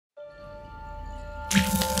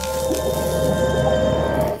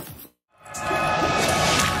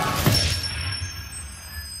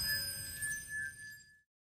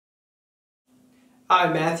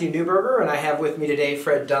I'm Matthew Neuberger, and I have with me today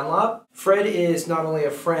Fred Dunlap. Fred is not only a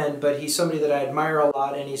friend, but he's somebody that I admire a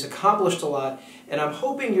lot, and he's accomplished a lot. And I'm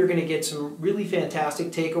hoping you're going to get some really fantastic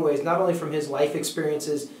takeaways, not only from his life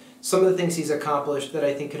experiences, some of the things he's accomplished that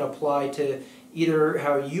I think can apply to either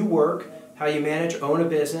how you work, how you manage, own a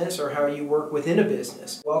business, or how you work within a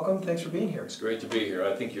business. Welcome. Thanks for being here. It's great to be here.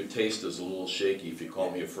 I think your taste is a little shaky if you call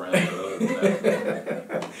me a friend, but other than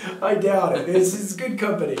that. I doubt it. It's good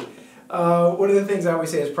company. One of the things I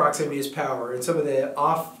always say is proximity is power. And some of the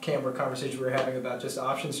off-camera conversations we were having about just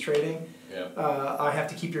options trading, I have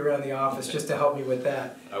to keep you around the office just to help me with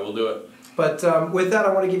that. I will do it. But with that,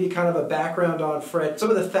 I want to give you kind of a background on Fred. Some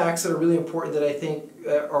of the facts that are really important that I think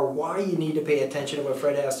are why you need to pay attention to what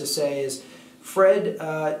Fred has to say is Fred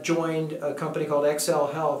joined a company called XL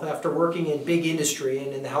Health after working in big industry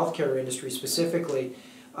and in the healthcare industry specifically,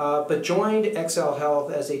 but joined XL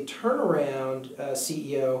Health as a turnaround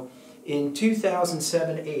CEO in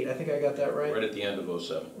 2007-8. I think I got that right? Right at the end of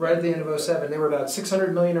 07. Right at the end of 07. They were about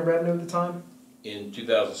 $600 million in revenue at the time? In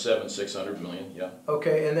 2007, 600 million, yeah.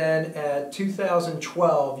 Okay, and then at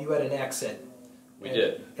 2012, you had an exit. We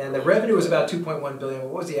did. And the revenue was about $2.1 billion.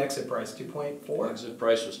 What was the exit price? 2.4? Exit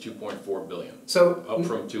price was 2.4 billion. So up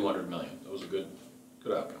from 200 million. That was a good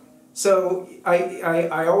outcome. So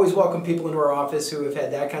I always welcome people into our office who have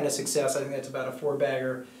had that kind of success. I think that's about a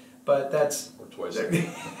 4-bagger, but that's or twice. Or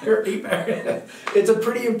 8-bagger. It's a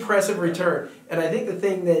pretty impressive return. And I think the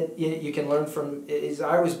thing that you can learn from is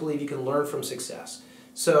I always believe you can learn from success.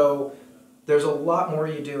 So there's a lot more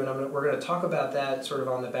you do, and we're going to talk about that sort of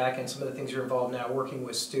on the back end, some of the things you're involved now, working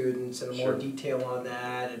with students and more detail on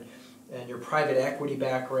that, and your private equity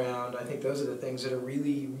background. I think those are the things that are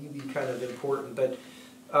really, really kind of important. But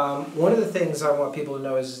one of the things I want people to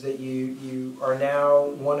know is that you are now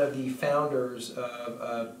one of the founders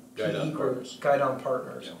of PE Group, Guidon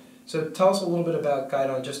Partners. Yeah. So tell us a little bit about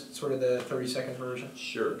Guidon, just sort of the 30-second version.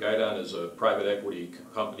 Sure. Guidon is a private equity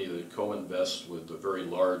company that co-invests with the very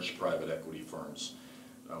large private equity firms.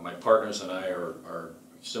 My partners and I are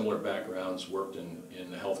similar backgrounds, worked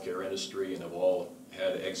in the healthcare industry, and have all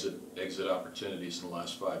had exit opportunities in the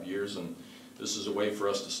last 5 years. And this is a way for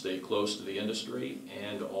us to stay close to the industry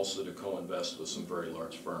and also to co-invest with some very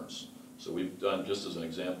large firms. So we've done, just as an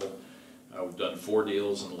example, we've done 4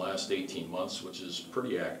 deals in the last 18 months, which is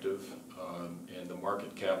pretty active, and the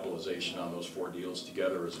market capitalization on those 4 deals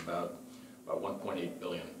together is about 1.8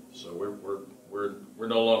 billion. So we're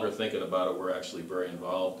no longer thinking about it. We're actually very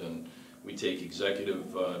involved, and we take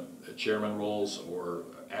executive chairman roles or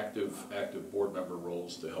active board member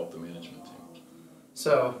roles to help the management team.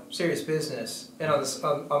 So serious business. And on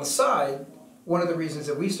the side, one of the reasons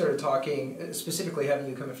that we started talking, specifically having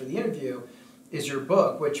you come in for the interview, is your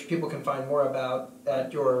book, which people can find more about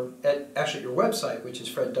at your website, which is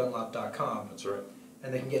freddunlap.com. That's right.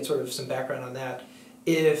 And they can get sort of some background on that.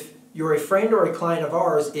 If you're a friend or a client of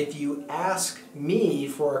ours, if you ask me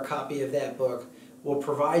for a copy of that book, we'll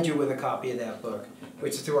provide you with a copy of that book,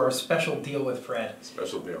 which is through our special deal with Fred.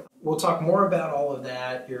 Special deal. We'll talk more about all of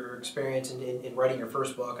that, your experience in writing your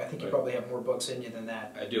first book. I think you probably have more books in you than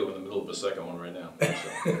that. I do. I'm in the middle of a second one right now.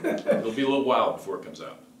 So it'll be a little while before it comes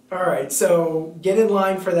out. All right, so get in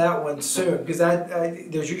line for that one soon, because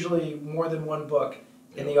there's usually more than one book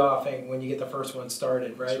in the offing when you get the first one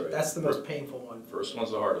started, right? That's the most painful one. First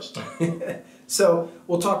one's the hardest. So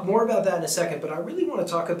we'll talk more about that in a second, but I really want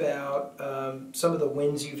to talk about some of the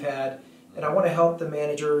wins you've had, and I want to help the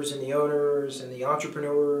managers and the owners and the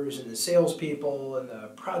entrepreneurs and the salespeople and the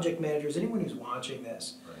project managers, anyone who's watching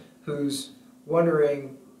this, who's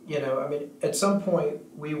wondering, I mean, at some point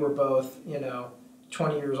we were both,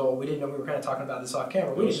 20 years old. We didn't know we were kind of talking about this off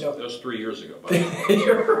camera. That was 3 years ago.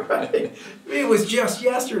 You're right. It was just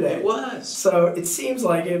yesterday. It was. So it seems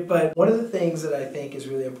like it, but one of the things that I think is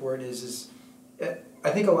really important is I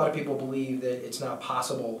think a lot of people believe that it's not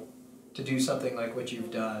possible to do something like what you've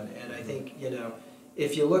done. And I think,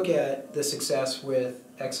 if you look at the success with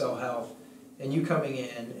XL Health and you coming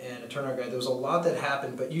in and a turnaround guy, there was a lot that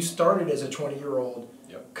happened, but you started as a 20-year-old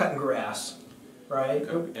cutting grass. Right?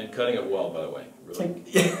 And cutting it well, by the way.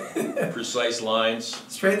 Really precise lines.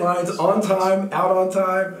 Straight lines, on time, out on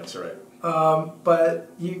time. That's right.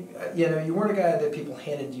 But you weren't a guy that people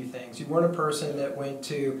handed you things. You weren't a person that went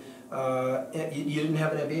to, you didn't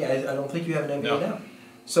have an MBA. I don't think you have an MBA now.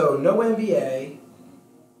 So no MBA,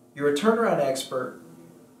 you're a turnaround expert,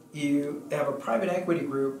 you have a private equity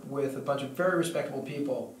group with a bunch of very respectable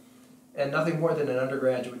people, and nothing more than an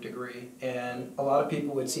undergraduate degree. And a lot of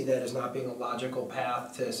people would see that as not being a logical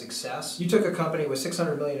path to success. You took a company with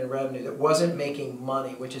 $600 million in revenue that wasn't making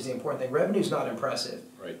money, which is the important thing. Revenue is not impressive.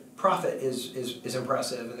 Right. Profit is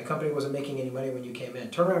impressive, and the company wasn't making any money when you came in.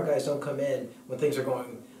 Turnaround guys don't come in when things are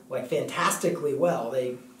going like fantastically well.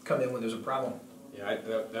 They come in when there's a problem. Yeah,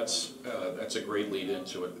 that's a great lead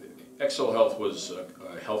into it. XL Health was a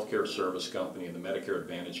healthcare service company, the Medicare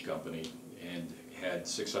Advantage company, and had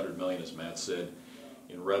 $600 million, as Matt said,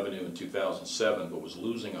 in revenue in 2007, but was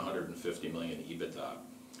losing $150 million EBITDA.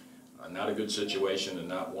 Not a good situation, and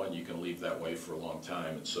not one you can leave that way for a long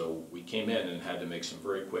time. And so we came in and had to make some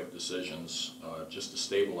very quick decisions just to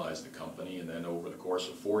stabilize the company, and then over the course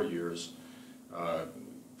of 4 years,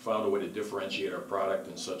 found a way to differentiate our product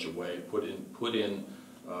in such a way, put in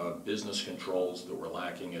business controls that were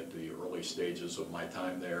lacking at the early stages of my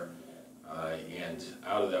time there, and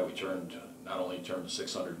out of that we not only turned a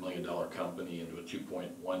 $600 million company into a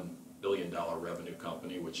 $2.1 billion revenue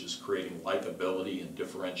company, which is creating likability and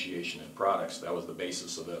differentiation in products. That was the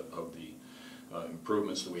basis of the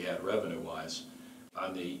improvements that we had revenue-wise.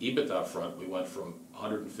 On the EBITDA front, we went from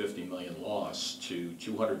 $150 million loss to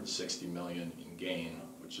 $260 million in gain,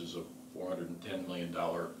 which is a $410 million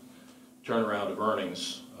turnaround of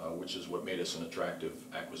earnings, which is what made us an attractive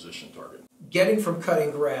acquisition target. Getting from cutting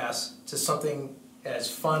grass to something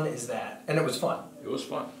as fun as that, and it was fun. It was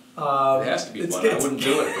fun. It has to be fun. I wouldn't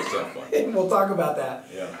do it if it's not fun. We'll talk about that.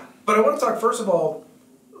 Yeah. But I want to talk first of all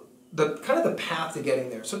the path to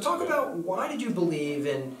getting there. So talk about, why did you believe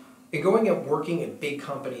in going and working at big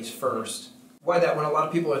companies first? Why that, when a lot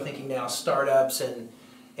of people are thinking now startups and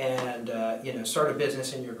start a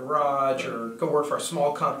business in your garage, or go work for a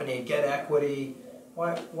small company and get equity?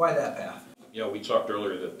 Why that path? You know, we talked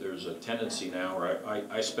earlier that there's a tendency now, or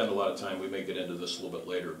I spend a lot of time, we may get into this a little bit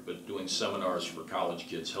later, but doing seminars for college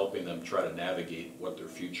kids, helping them try to navigate what their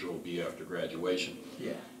future will be after graduation.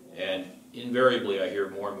 Yeah. And invariably I hear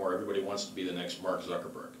more and more, everybody wants to be the next Mark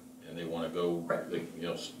Zuckerberg, and they want to go,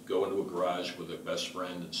 go into a garage with a best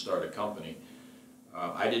friend and start a company.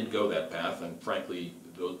 I didn't go that path, and frankly,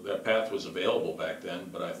 that path was available back then,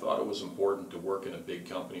 but I thought it was important to work in a big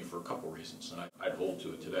company for a couple reasons, and I'd hold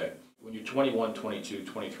to it today. When you're 21, 22,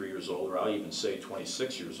 23 years old, or I'll even say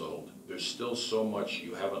 26 years old, there's still so much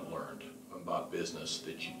you haven't learned about business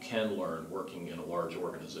that you can learn working in a large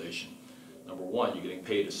organization. Number one, you're getting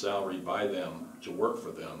paid a salary by them to work for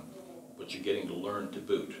them, but you're getting to learn to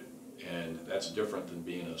boot. And that's different than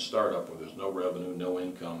being in a startup where there's no revenue, no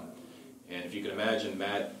income. And if you can imagine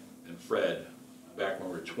Matt and Fred, back when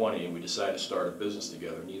we were 20 and we decided to start a business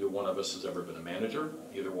together, neither one of us has ever been a manager,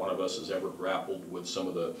 neither one of us has ever grappled with some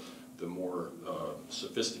of the more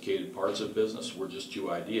sophisticated parts of business. We're just two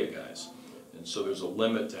idea guys. And so there's a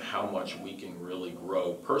limit to how much we can really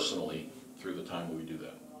grow personally through the time that we do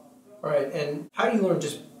that. All right, and how do you learn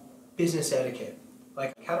just business etiquette?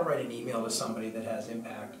 Like how to write an email to somebody that has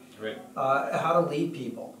impact. Right. How to lead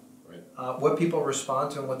people. Right. What people respond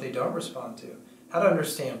to and what they don't respond to. How to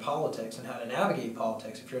understand politics and how to navigate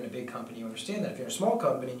politics. If you're in a big company, you understand that. If you're in a small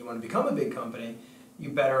company and you want to become a big company, you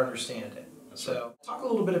better understand it. So talk a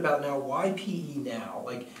little bit about now, why PE now?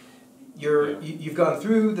 Like you've gone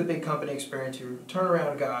through the big company experience, you're a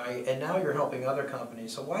turnaround guy, and now you're helping other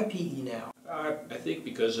companies. So why PE now? I think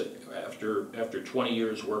because after 20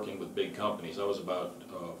 years working with big companies, I was about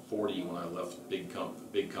 40 when I left big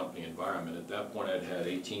company environment. At that point, I'd had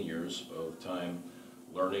 18 years of time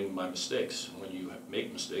learning my mistakes. When you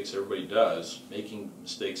make mistakes, everybody does. Making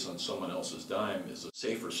mistakes on someone else's dime is a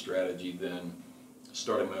safer strategy than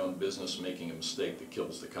starting my own business, making a mistake that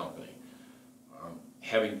kills the company.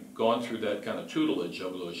 Having gone through that kind of tutelage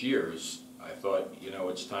over those years, I thought,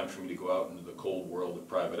 it's time for me to go out into the cold world of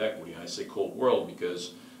private equity. And I say cold world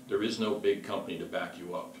because there is no big company to back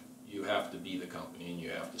you up. You have to be the company, and you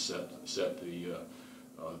have to set the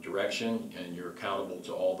direction, and you're accountable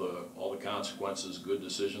to all the consequences, good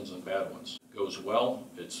decisions and bad ones. It goes well,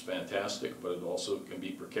 it's fantastic, but it also can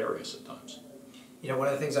be precarious at times. One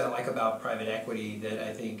of the things I like about private equity that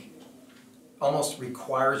I think almost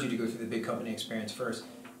requires you to go through the big company experience first,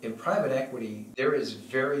 in private equity, there is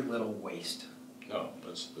very little waste. No,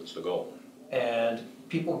 that's the goal. And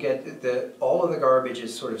people get all of the garbage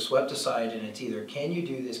is sort of swept aside, and it's either can you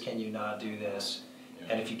do this, can you not do this?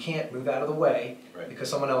 And if you can't, move out of the way, right, because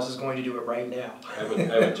someone else is going to do it right now. I have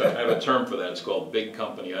a term for that. It's called big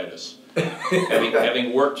company-itis.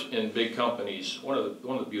 having worked in big companies, one of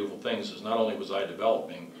the beautiful things is not only was I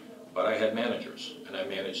developing, but I had managers, and I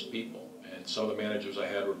managed people. And some of the managers I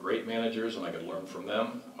had were great managers, and I could learn from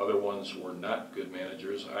them. Other ones were not good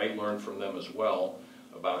managers. I learned from them as well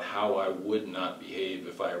about how I would not behave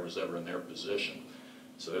if I was ever in their position.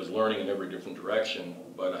 So there's learning in every different direction,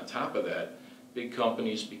 but on top of that, big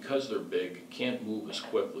companies, because they're big, can't move as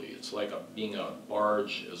quickly. It's like being a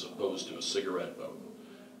barge as opposed to a cigarette boat.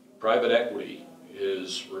 Private equity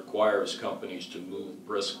requires companies to move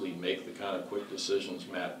briskly, make the kind of quick decisions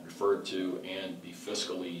Matt referred to, and be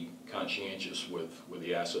fiscally conscientious with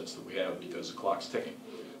the assets that we have, because the clock's ticking.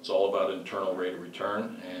 It's all about internal rate of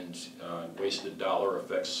return, and wasted dollar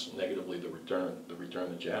affects negatively the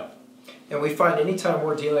return that you have. And we find anytime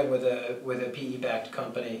we're dealing with a PE-backed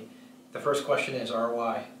company, the first question is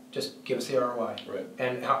ROI. Just give us the ROI. Right.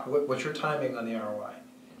 And what's your timing on the ROI?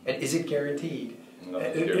 And is it guaranteed?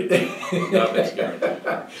 Nothing's guaranteed. Nothing's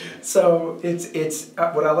guaranteed. So it's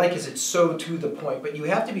what I like is it's so to the point, but you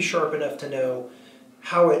have to be sharp enough to know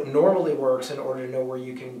how it normally works in order to know where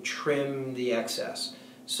you can trim the excess.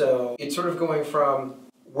 So it's sort of going from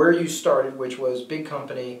where you started, which was big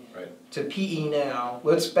company, right, to PE now.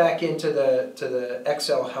 Let's back into the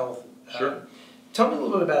XL Health. Sure. Tell me a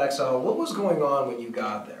little bit about XL Health. What was going on when you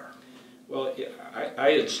got there? Well,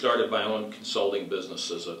 I had started my own consulting business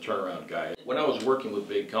as a turnaround guy. When I was working with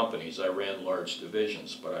big companies, I ran large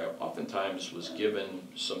divisions, but I oftentimes was given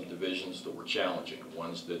some divisions that were challenging,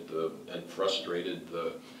 ones that had frustrated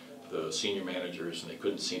the senior managers, and they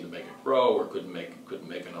couldn't seem to make it grow or couldn't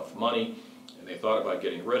make enough money, and they thought about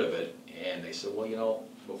getting rid of it. And they said, well, you know,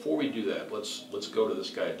 before we do that, let's go to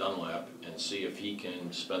this guy Dunlap and see if he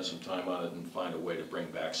can spend some time on it and find a way to bring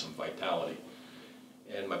back some vitality.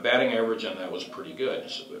 And my batting average on that was pretty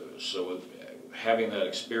good. So having that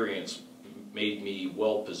experience made me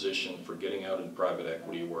well positioned for getting out in private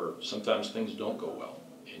equity, where sometimes things don't go well,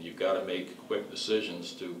 and you've got to make quick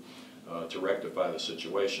decisions to rectify the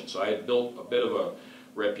situation. So I had built a bit of a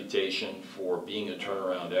reputation for being a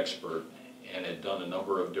turnaround expert, and had done a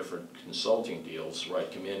number of different consulting deals where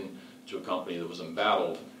I'd come in to a company that was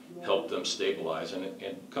embattled, help them stabilize. And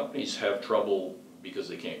companies have trouble because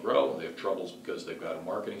they can't grow. They have troubles because they've got a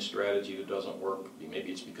marketing strategy that doesn't work.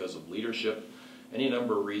 Maybe it's because of leadership. Any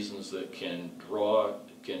number of reasons that can draw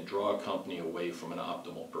a company away from an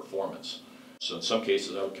optimal performance. So in some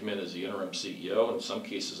cases I would come in as the interim CEO, and in some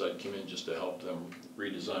cases I'd come in just to help them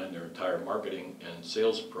redesign their entire marketing and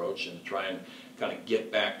sales approach, and to try and kind of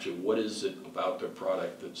get back to what is it about their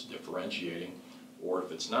product that's differentiating, or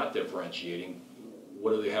if it's not differentiating,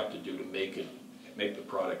 what do they have to do to make the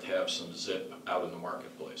product have some zip out in the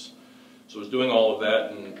marketplace. So I was doing all of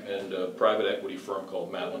that, and a private equity firm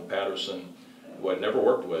called Matlin Patterson, who I'd never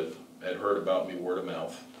worked with, had heard about me word of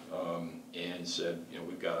mouth, and said, you know,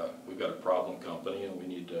 we've got a problem company, and we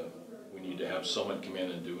need to have someone come in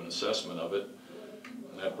and do an assessment of it.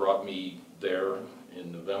 And that brought me there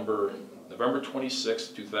in November 26,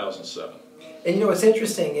 2007. And you know what's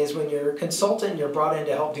interesting is when you're a consultant, you're brought in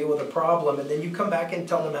to help deal with a problem, and then you come back and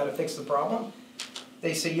tell them how to fix the problem.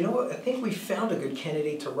 They say, you know what, I think we found a good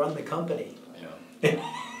candidate to run the company. Yeah.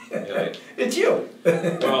 Yeah, it's you.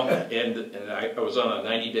 Well, and I was on a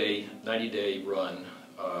 90-day run,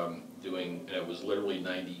 and it was literally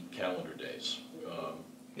 90 calendar days.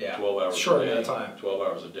 Yeah. 12 hours short a day. Amount of time. 12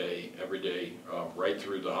 hours a day, every day, right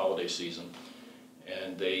through the holiday season.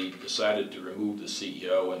 And they decided to remove the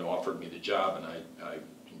CEO and offered me the job, and I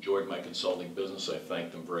enjoyed my consulting business. I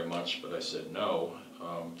thanked them very much, but I said no.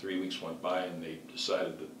 3 weeks went by, and they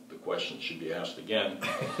decided that the question should be asked again.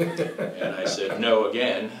 And I said no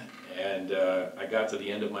again, and I got to the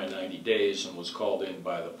end of my 90 days and was called in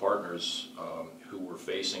by the partners who were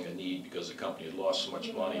facing a need because the company had lost so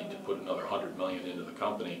much money to put another $100 million into the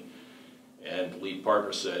company. And the lead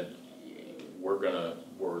partner said, we're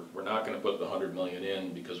not going to put the $100 million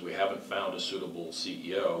in because we haven't found a suitable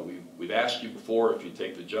CEO. We've asked you before if you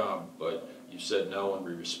take the job, but you said no, and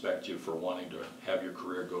we respect you for wanting to have your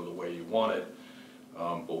career go the way you want it.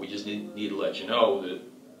 But we just need to let you know that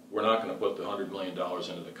we're not going to put the $100 million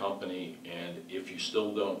into the company, and if you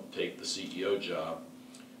still don't take the CEO job,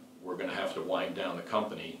 we're going to have to wind down the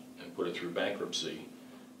company and put it through bankruptcy.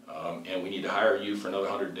 And we need to hire you for another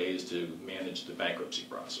 100 days to manage the bankruptcy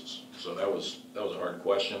process. So that was a hard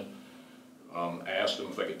question. I asked them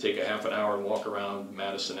if I could take a half an hour and walk around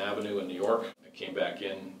Madison Avenue in New York. I came back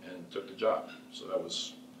in and took the job. So that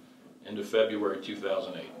was end of February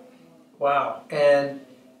 2008. Wow. And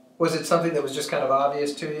was it something that was just kind of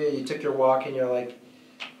obvious to you? You took your walk and you're like,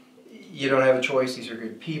 you don't have a choice, these are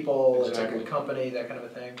good people, It's a good company, that kind of a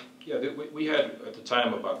thing? Yeah, we had at the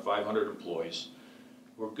time about 500 employees.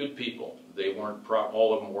 Were good people. They weren't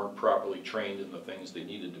all of them weren't properly trained in the things they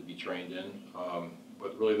needed to be trained in,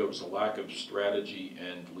 but really there was a lack of strategy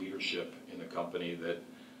and leadership in the company that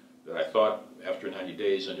that I thought after 90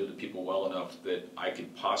 days I knew the people well enough that I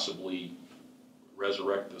could possibly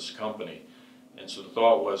resurrect this company. And so the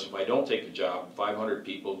thought was, if I don't take the job, 500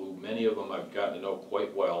 people who many of them I've gotten to know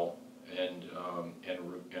quite well, and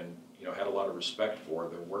you know, had a lot of respect for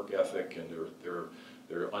their work ethic and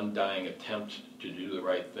their undying attempt to do the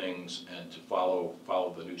right things and to follow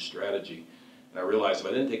the new strategy. And I realized if I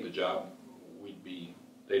didn't take the job,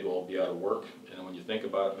 they'd all be out of work. And when you think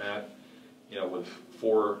about it, Matt, you know, with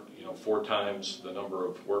four times the number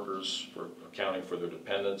of workers for accounting for their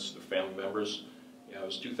dependents, their family members, you know, it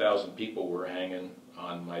was 2,000 people were hanging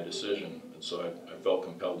on my decision, and so I felt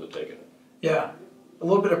compelled to take it. Yeah, a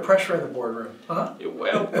little bit of pressure in the boardroom, huh?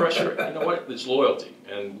 Well, pressure. You know what? It's loyalty,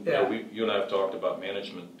 and you know, you and I have talked about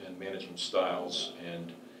management and management styles,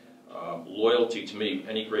 and loyalty to me.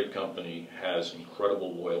 Any great company has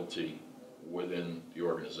incredible loyalty within the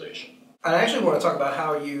organization. I actually want to talk about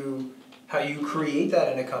how you create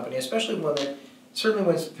that in a company, especially one that certainly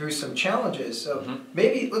went through some challenges. So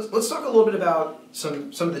maybe let's talk a little bit about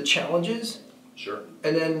some of the challenges. Sure.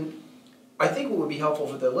 And then I think what would be helpful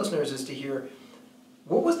for the listeners is to hear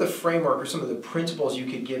what was the framework or some of the principles you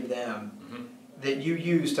could give them that you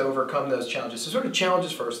used to overcome those challenges. So sort of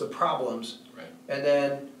challenges first, the problems, right. And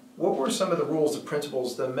then what were some of the rules, the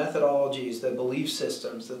principles, the methodologies, the belief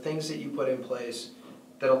systems, the things that you put in place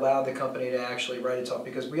that allowed the company to actually write itself?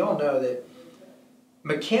 Because we all know that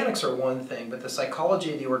mechanics are one thing, but the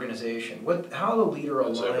psychology of the organization, how the leader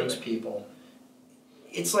aligns people,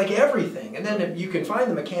 it's like everything. And then you can find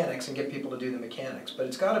the mechanics and get people to do the mechanics, but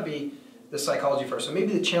it's got to be the psychology first. So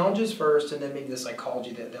maybe the challenges first, and then maybe the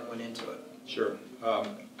psychology that went into it. Sure.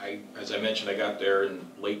 As I mentioned, I got there in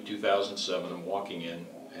late 2007. I'm walking in,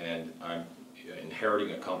 and I'm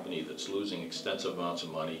inheriting a company that's losing extensive amounts of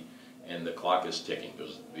money, and the clock is ticking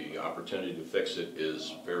because the opportunity to fix it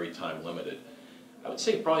is very time limited. I would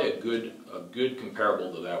say probably a good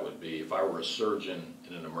comparable to that would be if I were a surgeon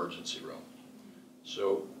in an emergency room.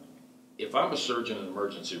 So if I'm a surgeon in an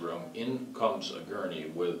emergency room, in comes a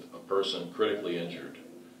gurney with a person critically injured,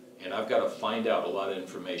 and I've got to find out a lot of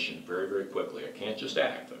information very, very quickly. I can't just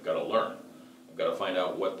act. I've got to learn. I've got to find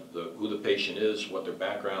out who the patient is, what their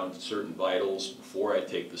background, certain vitals, before I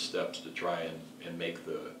take the steps to try and make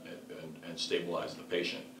and stabilize the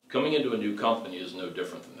patient. Coming into a new company is no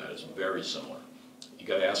different than that. It's very similar. You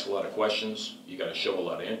got to ask a lot of questions. You got to show a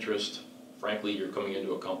lot of interest. Frankly, you're coming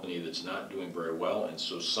into a company that's not doing very well, and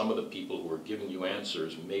so some of the people who are giving you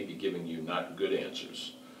answers may be giving you not good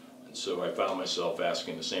answers. And so I found myself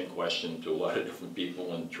asking the same question to a lot of different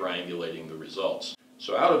people and triangulating the results.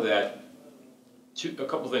 So out of that, a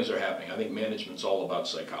couple things are happening. I think management's all about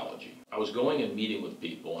psychology. I was going and meeting with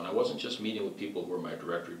people, and I wasn't just meeting with people who were my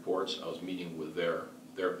direct reports. I was meeting with their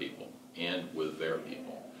people and with their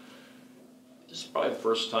people. This is probably the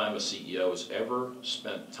first time a CEO has ever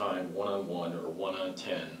spent time one-on-one or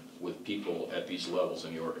one-on-10 with people at these levels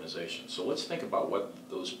in the organization. So let's think about what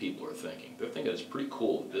those people are thinking. They're thinking it's pretty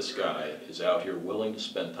cool that this guy is out here willing to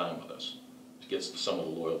spend time with us. It gets to some of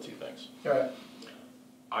the loyalty things. All right.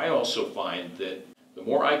 I also find that the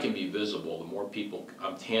more I can be visible, the more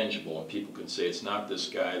I'm tangible, and people can say it's not this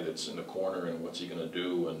guy that's in the corner and what's he going to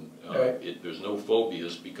do, and there's no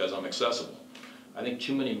phobias because I'm accessible. I think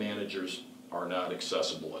too many managers are not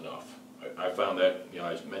accessible enough. I found that, you know,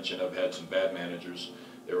 I mentioned I've had some bad managers.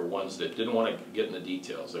 There were ones that didn't want to get in the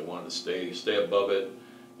details. They wanted to stay above it.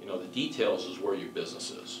 You know, the details is where your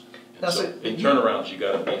business is. And so in turnarounds, you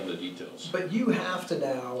got to be in the details. But you have to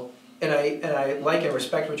now, and I like and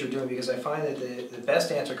respect what you're doing, because I find that the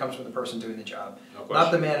best answer comes from the person doing the job,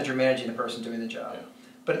 not the manager managing the person doing the job. Yeah.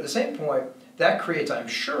 But at the same point, that creates, I'm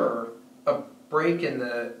sure, a break in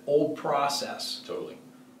the old process. Totally.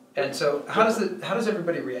 And so, how does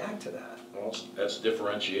everybody react to that? Well, that's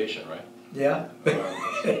differentiation, right? Yeah.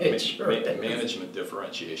 Management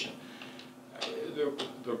differentiation.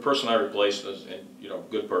 The person I replaced is, you know,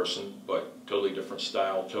 good person, but totally different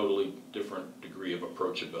style, totally different degree of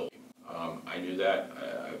approachability. I knew that.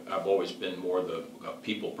 I've always been more a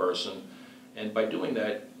people person, and by doing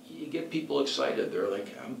that, you get people excited. They're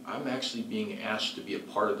like, I'm actually being asked to be a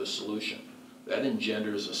part of the solution. That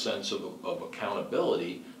engenders a sense of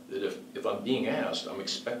accountability. That if I'm being asked, I'm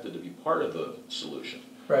expected to be part of the solution.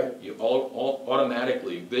 Right. You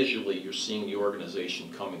automatically, visually, you're seeing the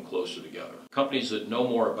organization coming closer together. Companies that know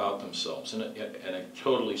more about themselves in a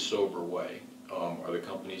totally sober way are the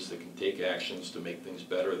companies that can take actions to make things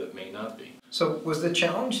better that may not be. So was the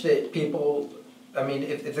challenge that people, I mean,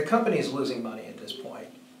 if the company is losing money at this point,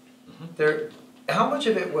 how much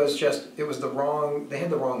of it was just, they had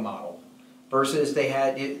the wrong model? Versus they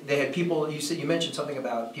had people. You mentioned something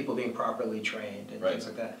about people being properly trained and things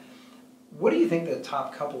like that. What do you think the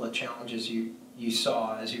top couple of challenges you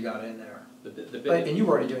saw as you got in there? And you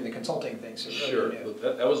were already doing the consulting thing, so sure.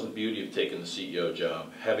 That was the beauty of taking the CEO job.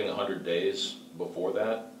 Having 100 days before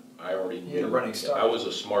that, I already knew. Running start. I was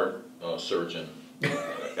a smart surgeon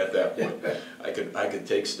at that point. I could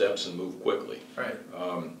take steps and move quickly. Right.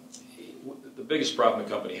 The biggest problem the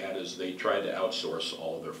company had is they tried to outsource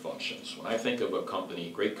all of their functions. When I think of a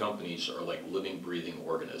company, great companies are like living, breathing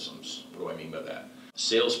organisms. What do I mean by that?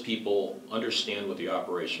 Salespeople understand what the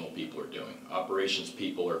operational people are doing. Operations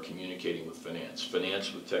people are communicating with finance,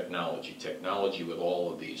 finance with technology, technology with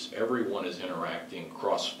all of these. Everyone is interacting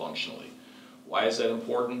cross-functionally. Why is that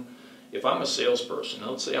important? If I'm a salesperson,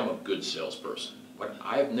 let's say I'm a good salesperson, but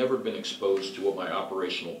I've never been exposed to what my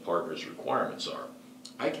operational partner's requirements are.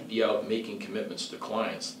 I could be out making commitments to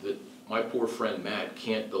clients that my poor friend Matt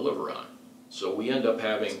can't deliver on. So we end up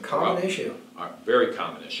having it's a common issue. A very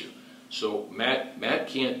common issue. So Matt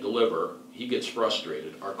can't deliver, he gets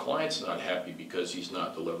frustrated. Our client's not happy because he's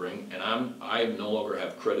not delivering, and I no longer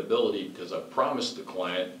have credibility because I promised the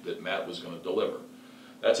client that Matt was going to deliver.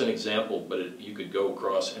 That's an example, but you could go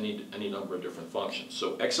across any number of different functions.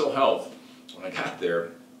 So XL Health, when I got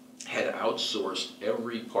there, had outsourced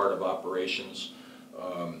every part of operations,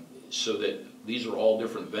 so that these are all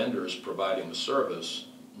different vendors providing the service.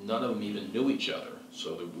 None of them even knew each other,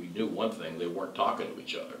 so that we knew one thing, they weren't talking to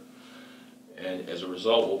each other. And as a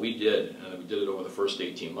result, what we did, and we did it over the first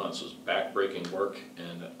 18 months, was back-breaking work,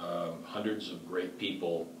 and hundreds of great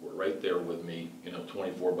people were right there with me,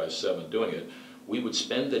 24/7 doing it. We would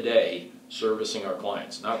spend the day servicing our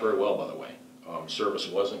clients, not very well, by the way. Service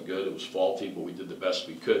wasn't good, it was faulty, but we did the best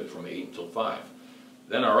we could from 8 until 5.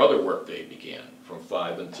 Then our other work day began from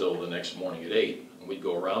 5 until the next morning at 8. And we'd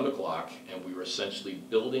go around the clock, and we were essentially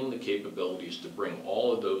building the capabilities to bring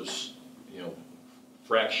all of those,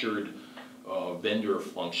 fractured vendor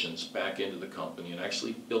functions back into the company and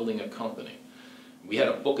actually building a company. We had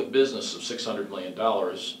a book of business of $600 million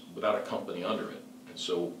without a company under it. And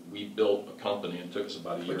so we built a company, and it took us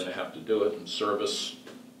about a year and a half to do it, and service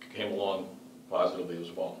came along positively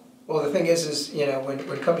as well. Well, the thing is when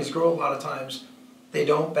companies grow, a lot of times they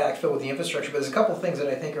don't backfill with the infrastructure, but there's a couple of things that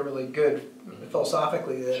I think are really good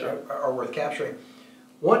philosophically that sure. are worth capturing.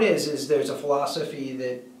 One is there's a philosophy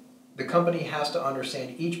that the company has to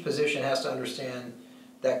understand, each position has to understand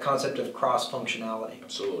that concept of cross-functionality.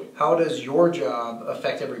 Absolutely. How does your job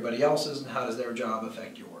affect everybody else's, and how does their job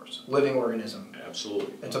affect yours? Living organism.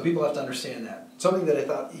 Absolutely. And so people have to understand that. Something that I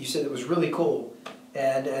thought you said that was really cool,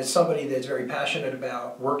 and as somebody that's very passionate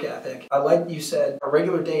about work ethic, I like you said our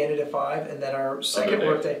regular day ended at 5, and then our second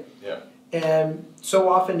work day. Yeah. And so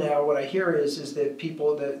often now what I hear is that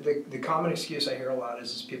people, the common excuse I hear a lot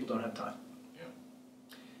is people don't have time.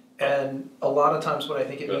 And a lot of times what I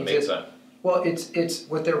think it means is, well, it's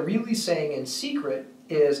what they're really saying in secret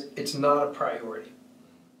is it's not a priority.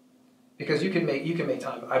 Because you can make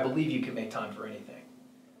time. I believe you can make time for anything.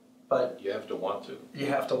 But you have to want to. You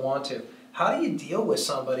have to want to. How do you deal with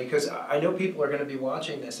somebody? Because I know people are going to be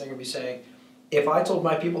watching this. They're going to be saying, if I told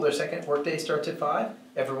my people their second workday starts at 5,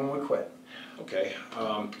 everyone would quit. Okay.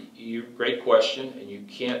 Great question, and you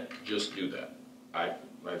can't just do that. I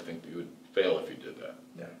think you would fail if you did that.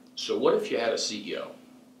 Yeah. So what if you had a CEO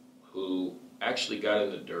who actually got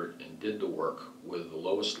in the dirt and did the work with the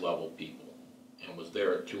lowest level people and was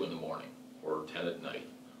there at 2 in the morning or 10 at night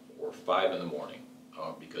or 5 in the morning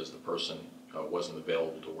because the person wasn't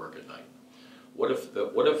available to work at night? What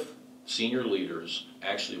if senior leaders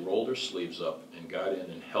actually rolled their sleeves up and got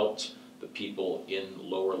in and helped the people in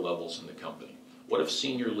lower levels in the company? What if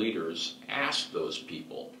senior leaders asked those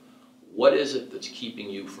people, what is it that's keeping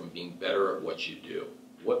you from being better at what you do?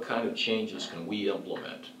 What kind of changes can we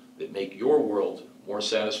implement that make your world more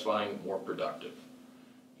satisfying, more productive?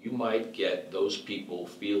 You might get those people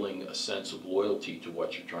feeling a sense of loyalty to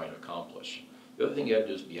what you're trying to accomplish. The other thing you have to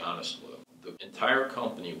do is be honest with them. The entire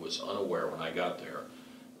company was unaware when I got there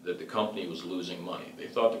that the company was losing money. They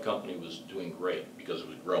thought the company was doing great because it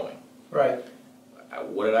was growing. Right.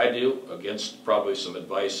 What did I do? Against probably some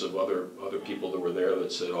advice of other people that were there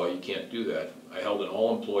that said, oh, you can't do that. I held an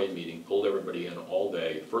all-employee meeting, pulled everybody in all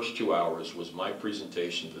day. The first 2 hours was my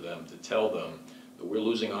presentation to them to tell them that we're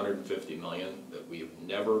losing $150 million, that we have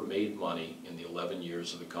never made money in the 11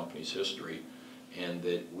 years of the company's history, and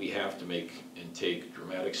that we have to make and take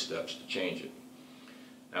dramatic steps to change it.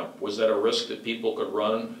 Now, was that a risk that people could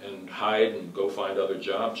run and hide and go find other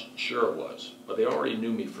jobs? Sure it was. But they already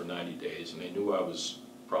knew me for 90 days, and they knew I was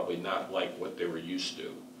probably not like what they were used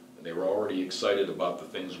to. And they were already excited about the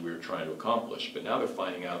things we were trying to accomplish. But now they're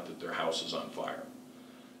finding out that their house is on fire.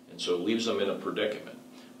 And so it leaves them in a predicament.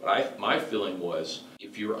 But my feeling was,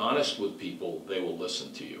 if you're honest with people, they will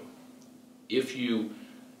listen to you. If you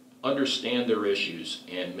understand their issues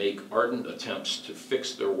and make ardent attempts to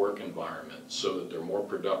fix their work environment so that they're more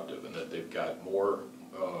productive and that they've got more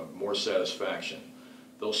satisfaction,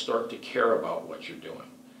 they'll start to care about what you're doing.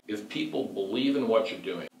 If people believe in what you're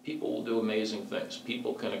doing, people will do amazing things.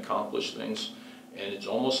 People can accomplish things, and it's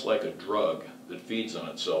almost like a drug that feeds on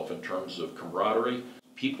itself in terms of camaraderie.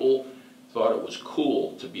 People thought it was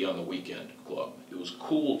cool to be on the weekend club. It was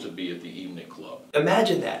cool to be at the evening club.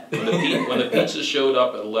 Imagine that. When the pizza showed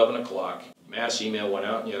up at 11 o'clock, mass email went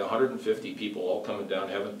out, and you had 150 people all coming down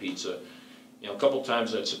having pizza. You know, a couple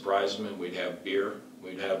times that surprised them, and we'd have beer.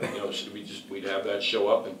 We'd have, you know, we'd have that show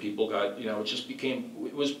up, and people got, you know, it just became,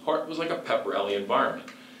 it was like a pep rally environment.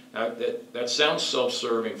 Now, that sounds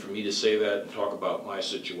self-serving for me to say that and talk about my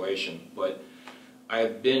situation, but I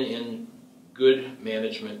have been in good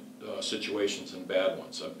management situations and bad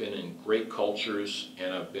ones. I've been in great cultures,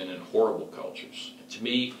 and I've been in horrible cultures. And to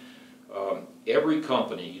me, every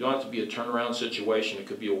company, you don't have to be a turnaround situation, it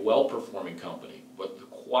could be a well-performing company, but the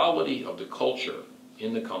quality of the culture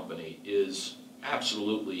in the company is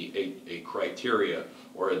absolutely a criteria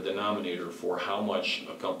or a denominator for how much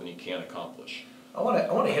a company can accomplish. I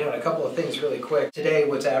want to hit on a couple of things really quick. Today,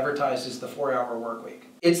 what's advertised is the 4-hour work week.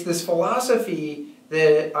 It's this philosophy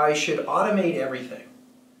that I should automate everything.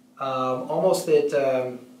 Almost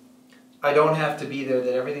that I don't have to be there,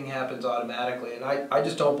 that everything happens automatically. And I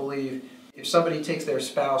just don't believe if somebody takes their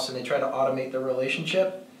spouse and they try to automate the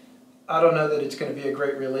relationship, I don't know that it's going to be a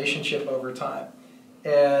great relationship over time.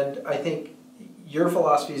 And I think your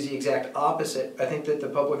philosophy is the exact opposite. I think that the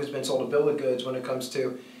public has been sold a bill of goods when it comes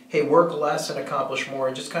to, hey, work less and accomplish more,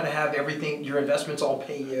 and just kind of have everything, your investments all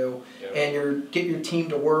pay you, and get your team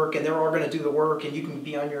to work, and they're all going to do the work, and you can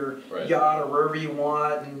be on your yacht or wherever you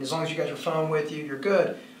want, and as long as you got your phone with you, you're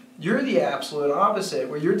good. You're the absolute opposite,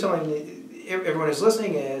 where you're telling everyone who's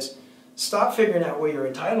listening is, stop figuring out what you're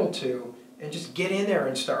entitled to, and just get in there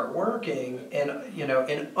and start working, and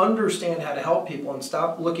and understand how to help people, and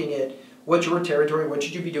stop looking at what's your territory, what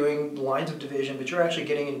should you be doing, lines of division, but you're actually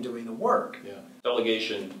getting in and doing the work. Yeah.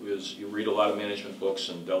 Delegation is, you read a lot of management books,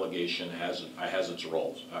 and delegation has its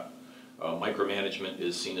roles. Micromanagement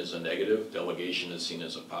is seen as a negative, delegation is seen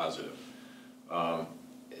as a positive.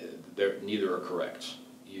 Neither are correct.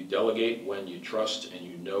 You delegate when you trust and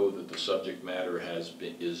you know that the subject matter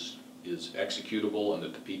is executable and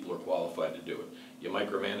that the people are qualified to do it. You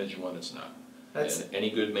micromanage when it's not. And any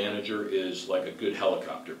good manager is like a good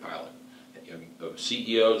helicopter pilot. A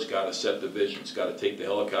CEO's got to set the vision. He's got to take the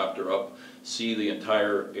helicopter up, see the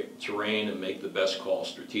entire terrain, and make the best call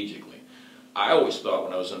strategically. I always thought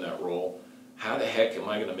when I was in that role, how the heck am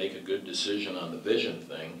I going to make a good decision on the vision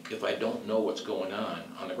thing if I don't know what's going on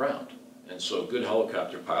the ground? And so a good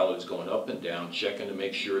helicopter pilot is going up and down, checking to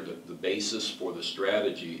make sure that the basis for the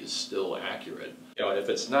strategy is still accurate. And if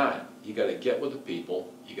it's not, you got to get with the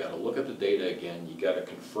people, you got to look at the data again, you got to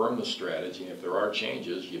confirm the strategy, and if there are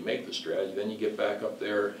changes, you make the strategy, then you get back up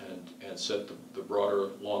there and set the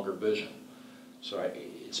broader, longer vision. So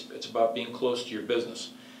it's about being close to your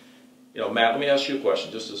business. Matt, let me ask you a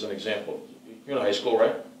question, just as an example. You're in high school,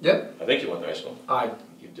 right? Yep. I think you went to high school.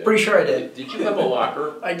 You did. Pretty sure I did. Did you have a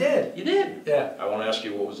locker? I did. You did? Yeah. I won't ask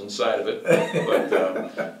you what was inside of it,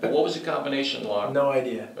 but what was the combination locker? No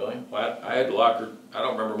idea. Really? Well, I had a locker. I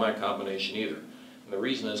don't remember my combination either. And the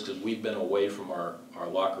reason is because we've been away from our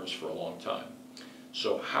lockers for a long time.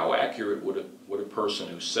 So how accurate would a person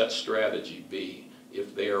who sets strategy be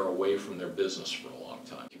if they are away from their business for a long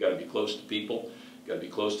time? You've got to be close to people. You've got to be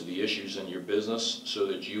close to the issues in your business so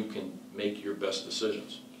that you can make your best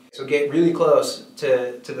decisions. So get really close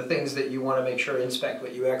to the things that you want to make sure inspect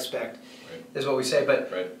what you expect, is what we say.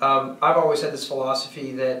 But I've always had this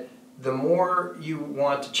philosophy that the more you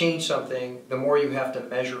want to change something, the more you have to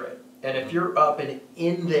measure it. And if you're up and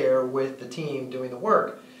in there with the team doing the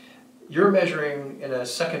work, you're measuring in a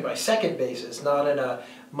second-by-second basis, not in a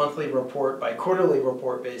monthly report by quarterly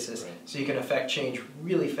report basis, so you can affect change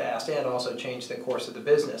really fast and also change the course of the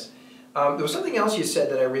business. There was something else you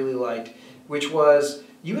said that I really liked, which was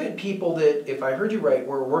you had people that, if I heard you right,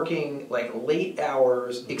 were working like late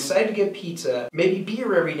hours, excited to get pizza, maybe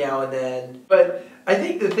beer every now and then. But I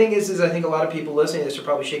think the thing is I think a lot of people listening to this are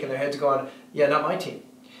probably shaking their heads going, yeah, not my team.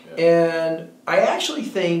 Yeah. And I actually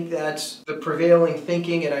think that's the prevailing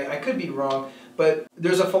thinking, and I could be wrong, but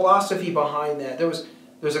there's a philosophy behind that.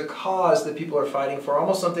 There's a cause that people are fighting for,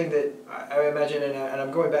 almost something that I imagine, and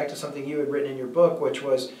I'm going back to something you had written in your book, which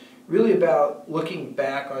was really about looking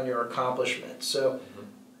back on your accomplishments. So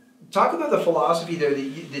talk about the philosophy there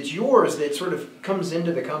that's yours that sort of comes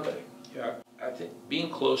into the company. Yeah, I think being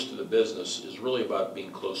close to the business is really about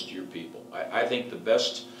being close to your people. I think the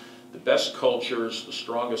best cultures, the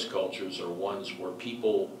strongest cultures are ones where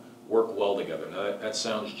people work well together. Now that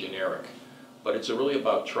sounds generic, but it's really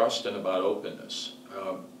about trust and about openness.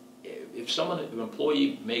 If an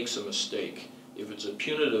employee makes a mistake, if it's a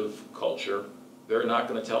punitive culture, they're not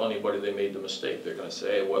going to tell anybody they made the mistake. They're going to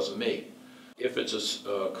say, it wasn't me. If it's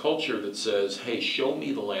a culture that says, hey, show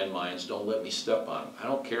me the landmines, don't let me step on them. I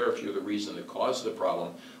don't care if you're the reason that caused the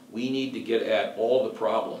problem. We need to get at all the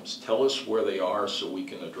problems. Tell us where they are so we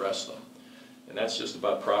can address them. And that's just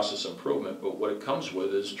about process improvement, but what it comes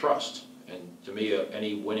with is trust. And to me,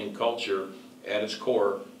 any winning culture at its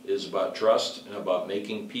core is about trust and about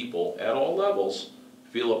making people at all levels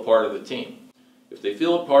feel a part of the team. If they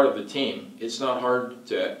feel a part of the team, it's not hard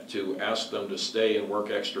to ask them to stay and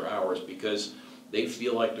work extra hours because they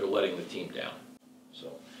feel like they're letting the team down.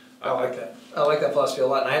 So I like that. I like that philosophy a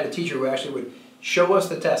lot. And I had a teacher who actually would show us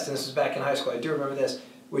the test, and this is back in high school, I do remember this,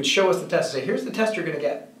 would show us the test and say, here's the test you're going to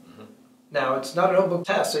get. Now, it's not a notebook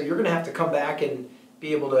test, so you're going to have to come back and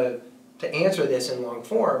be able to answer this in long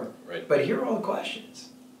form. Right. But here are all the questions.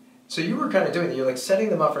 So you were kind of doing that. You're like setting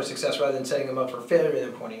them up for success rather than setting them up for failure and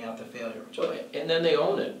then pointing out the failure. Well, and then they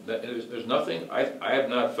own it. There's nothing, I have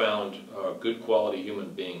not found good quality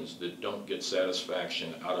human beings that don't get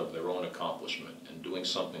satisfaction out of their own accomplishment and doing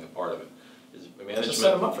something a part of it. Management, just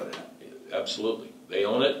set them up for that. Absolutely. They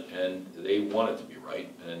own it and they want it to be right.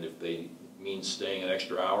 And if they mean staying an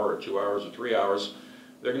extra hour or 2 hours or 3 hours,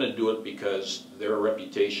 they're going to do it because their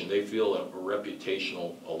reputation, they feel a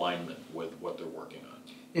reputational alignment with what they're working on.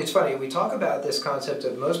 It's funny, we talk about this concept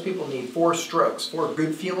of most people need 4 strokes, 4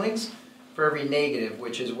 good feelings for every negative,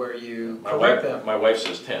 which is where you correct them. My wife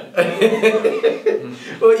says 10.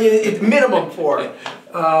 Well, it's minimum 4.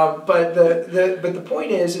 But the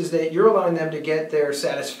point is that you're allowing them to get their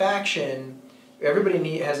satisfaction.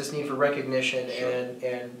 Everybody has this need for recognition,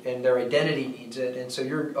 sure. and their identity needs it, and so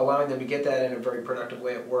you're allowing them to get that in a very productive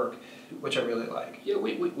way at work, which I really like. Yeah,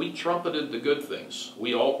 we trumpeted the good things.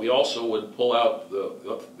 We also would pull out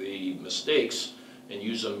the mistakes and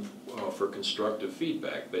use them for constructive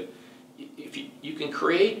feedback. But if you can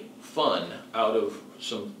create fun out of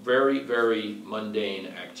some very, very mundane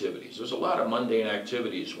activities. There's a lot of mundane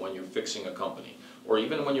activities when you're fixing a company, or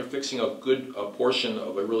even when you're fixing a portion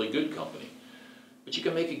of a really good company. But you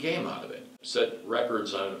can make a game out of it. Set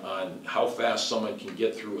records on how fast someone can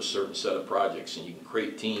get through a certain set of projects, and you can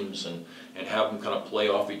create teams and have them kind of play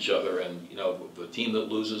off each other, and the team that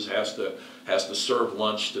loses has to serve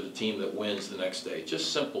lunch to the team that wins the next day.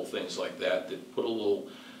 Just simple things like that put a little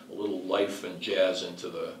life and jazz into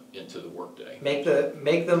the workday. Make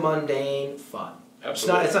the mundane fun.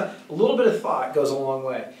 Absolutely. It's not a little bit of thought goes a long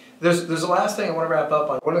way. There's the last thing I want to wrap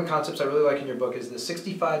up on. One of the concepts I really like in your book is the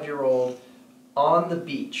 65-year-old on the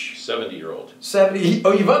beach. 70-year-old. 70.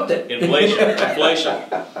 Oh, you've upped it. Inflation.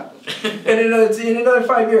 And in another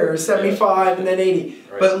 5 years, 75, yeah. And then 80.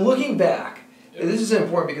 Right. But looking back, yeah. This is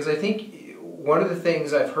important because I think one of the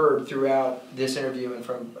things I've heard throughout this interview and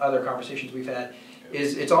from other conversations we've had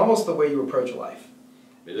is it's almost the way you approach life.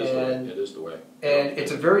 It is the way. And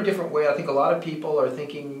it's a very different way. I think a lot of people are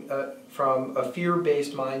thinking from a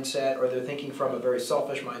fear-based mindset, or they're thinking from a very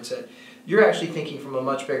selfish mindset. You're actually thinking from a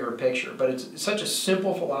much bigger picture. But it's such a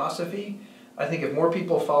simple philosophy. I think if more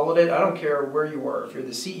people followed it, I don't care where you were. If you're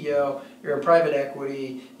the CEO, you're in private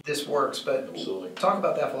equity, this works. But absolutely. Talk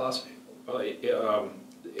about that philosophy. Well,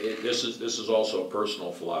 this is also a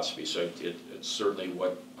personal philosophy. So it's certainly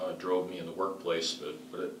what drove me in the workplace,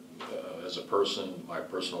 but as a person, my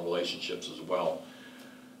personal relationships as well.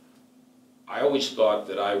 I always thought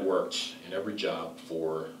that I worked in every job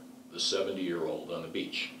for the 70-year-old on the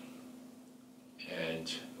beach.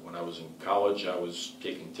 And when I was in college, I was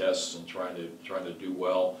taking tests and trying to do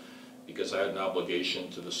well because I had an obligation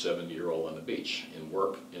to the 70-year-old on the beach. In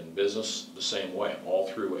work, in business, the same way. All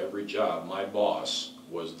through every job, my boss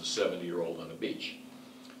was the 70-year-old on the beach.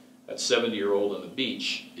 That 70-year-old on the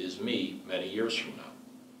beach is me many years from now.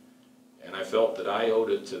 And I felt that I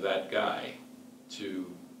owed it to that guy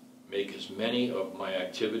to make as many of my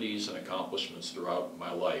activities and accomplishments throughout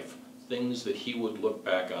my life things that he would look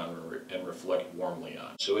back on and reflect warmly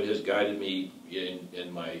on. So it has guided me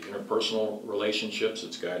in my interpersonal relationships.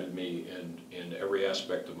 It's guided me in every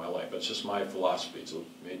aspect of my life. That's just my philosophy. It's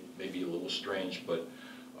maybe a little strange, but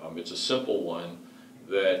it's a simple one,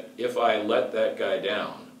 that if I let that guy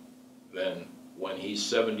down, then when he's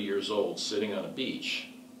 70 years old sitting on a beach,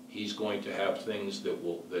 he's going to have things that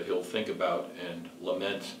he'll think about and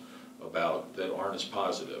lament about that aren't as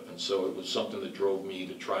positive. And so it was something that drove me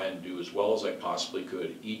to try and do as well as I possibly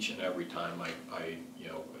could each and every time I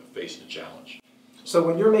faced a challenge. So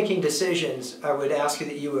when you're making decisions, I would ask you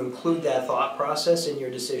that you include that thought process in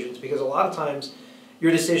your decisions, because a lot of times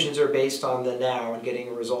your decisions are based on the now and getting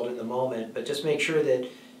a result in the moment, but just make sure that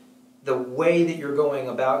the way that you're going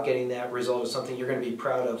about getting that result is something you're going to be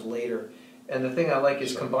proud of later. And the thing I like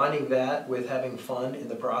is combining that with having fun in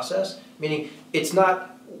the process, meaning it's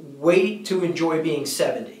not wait to enjoy being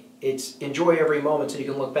 70. It's enjoy every moment so you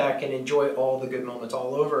can look back and enjoy all the good moments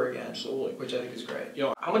all over again. Absolutely. Which I think is great. You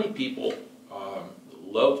know, how many people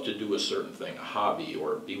love to do a certain thing, a hobby,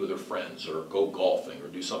 or be with their friends, or go golfing, or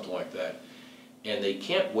do something like that, and they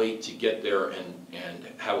can't wait to get there and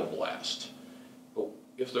have a blast. But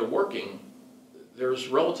if they're working, there's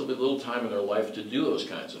relatively little time in their life to do those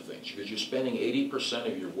kinds of things, because you're spending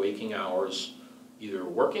 80% of your waking hours either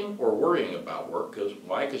working or worrying about work.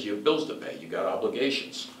 Why? Because you have bills to pay, you got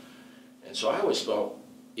obligations. And so I always thought,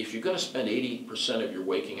 if you're going to spend 80% of your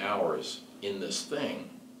waking hours in this thing,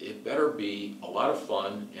 it better be a lot of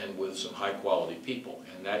fun and with some high quality people.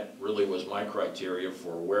 And that really was my criteria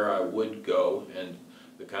for where I would go and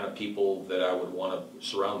the kind of people that I would want to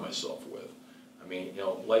surround myself with. I mean, you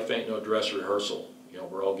know, life ain't no dress rehearsal. You know,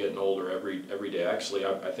 we're all getting older every day. Actually,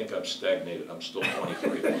 I think I've stagnated. I'm still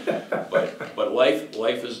 23. but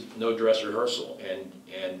life is no dress rehearsal, and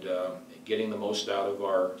getting the most out of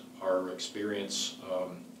our experience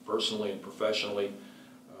personally and professionally.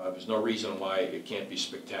 There's no reason why it can't be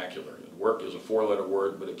spectacular. Work is a four-letter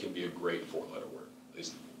word, but it can be a great four-letter word. At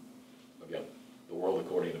least, again, the world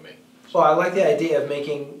according to me. Well, I like the idea of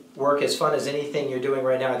making work as fun as anything you're doing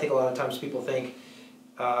right now. I think a lot of times people think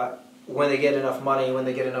when they get enough money, when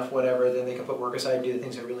they get enough whatever, then they can put work aside and do the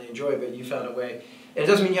things they really enjoy, but you found a way. And it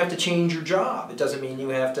doesn't mean you have to change your job. It doesn't mean you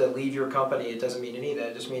have to leave your company. It doesn't mean any of that.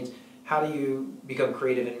 It just means how do you become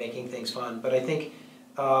creative in making things fun. But I think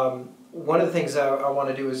one of the things I want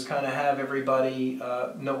to do is kind of have everybody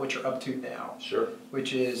know what you're up to now. Sure.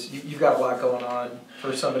 Which is, you've got a lot going on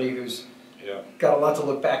for somebody who's got a lot to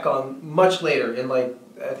look back on much later, in like,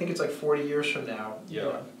 I think it's like 40 years from now.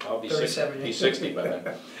 Yeah, I'll be 37 be 60 by then.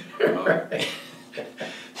 Right.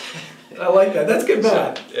 I like that. That's good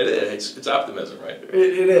math. So, it is. It's optimism, right?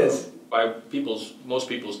 It is. By most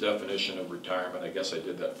people's definition of retirement, I guess I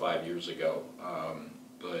did that 5 years ago.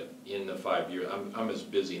 But in the 5 years, I'm as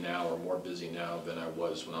busy now, or more busy now, than I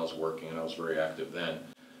was when I was working, and I was very active then.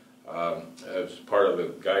 As part of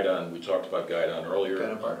the Guidon, we talked about Guidon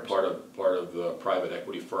earlier. Part of the private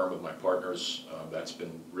equity firm with my partners. That's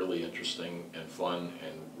been really interesting and fun,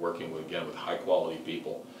 and working with high quality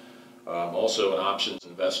people. Also an options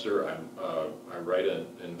investor. I write an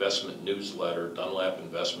investment newsletter,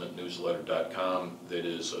 dunlapinvestmentnewsletter.com, that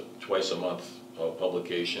is a twice a month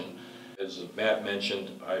publication. As Matt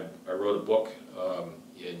mentioned, I wrote a book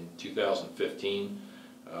in 2015.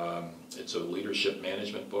 It's a leadership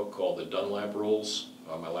management book called The Dunlap Rules.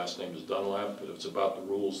 My last name is Dunlap, but it's about the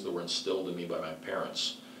rules that were instilled in me by my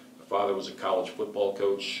parents. My father was a college football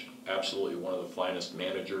coach, absolutely one of the finest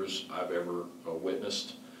managers I've ever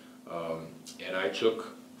witnessed. And I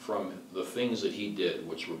took from the things that he did,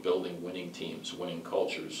 which were building winning teams, winning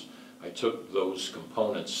cultures, I took those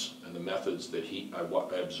components and the methods that I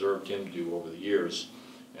observed him do over the years,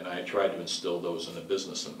 and I tried to instill those in a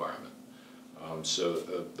business environment. So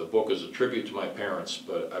the book is a tribute to my parents,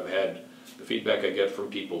 but I've had the feedback I get from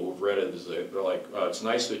people who've read it is they're like, it's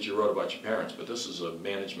nice that you wrote about your parents, but this is a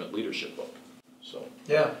management leadership book. So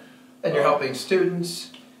yeah, and you're helping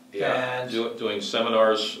students. Yeah, doing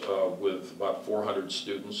seminars with about 400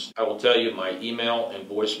 students. I will tell you, my email and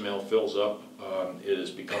voicemail fills up. It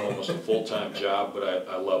has become almost a full-time job, but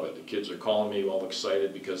I love it. The kids are calling me all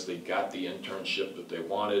excited because they got the internship that they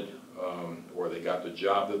wanted, or they got the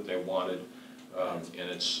job that they wanted, and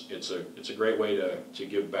it's a great way to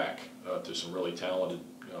give back to some really talented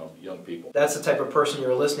young people. That's the type of person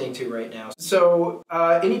you're listening to right now. So,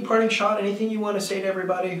 any parting shot, anything you want to say to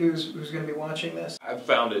everybody who's going to be watching this? I've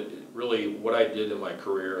found it really, what I did in my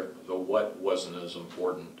career, the what wasn't as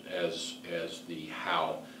important as the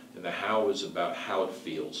how. And the how is about how it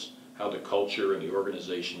feels, how the culture and the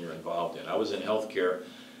organization you're involved in. I was in healthcare.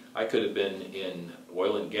 I could have been in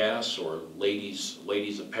oil and gas or ladies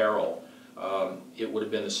apparel. It would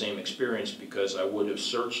have been the same experience, because I would have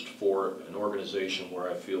searched for an organization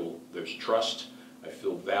where I feel there's trust, I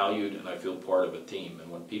feel valued, and I feel part of a team.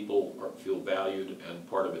 And when people feel valued and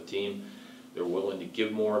part of a team, they're willing to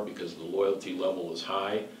give more because the loyalty level is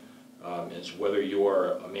high. And so whether you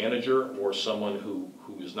are a manager or someone who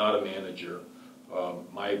is not a manager,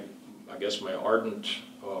 I guess my ardent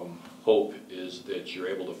hope is that you're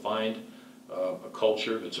able to find a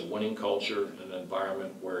culture that's a winning culture, an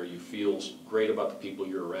environment where you feel great about the people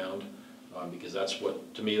you're around, because that's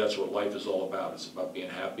what, to me, that's what life is all about. It's about being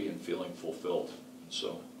happy and feeling fulfilled. And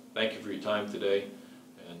so, thank you for your time today,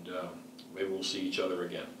 and maybe we'll see each other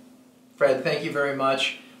again. Fred, thank you very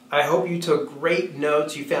much. I hope you took great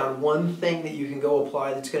notes. You found one thing that you can go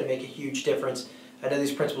apply that's going to make a huge difference. I know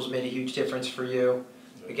these principles made a huge difference for you.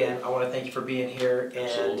 Again, I want to thank you for being here and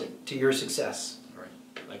Absolutely. to your success. All right.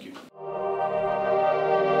 Thank you.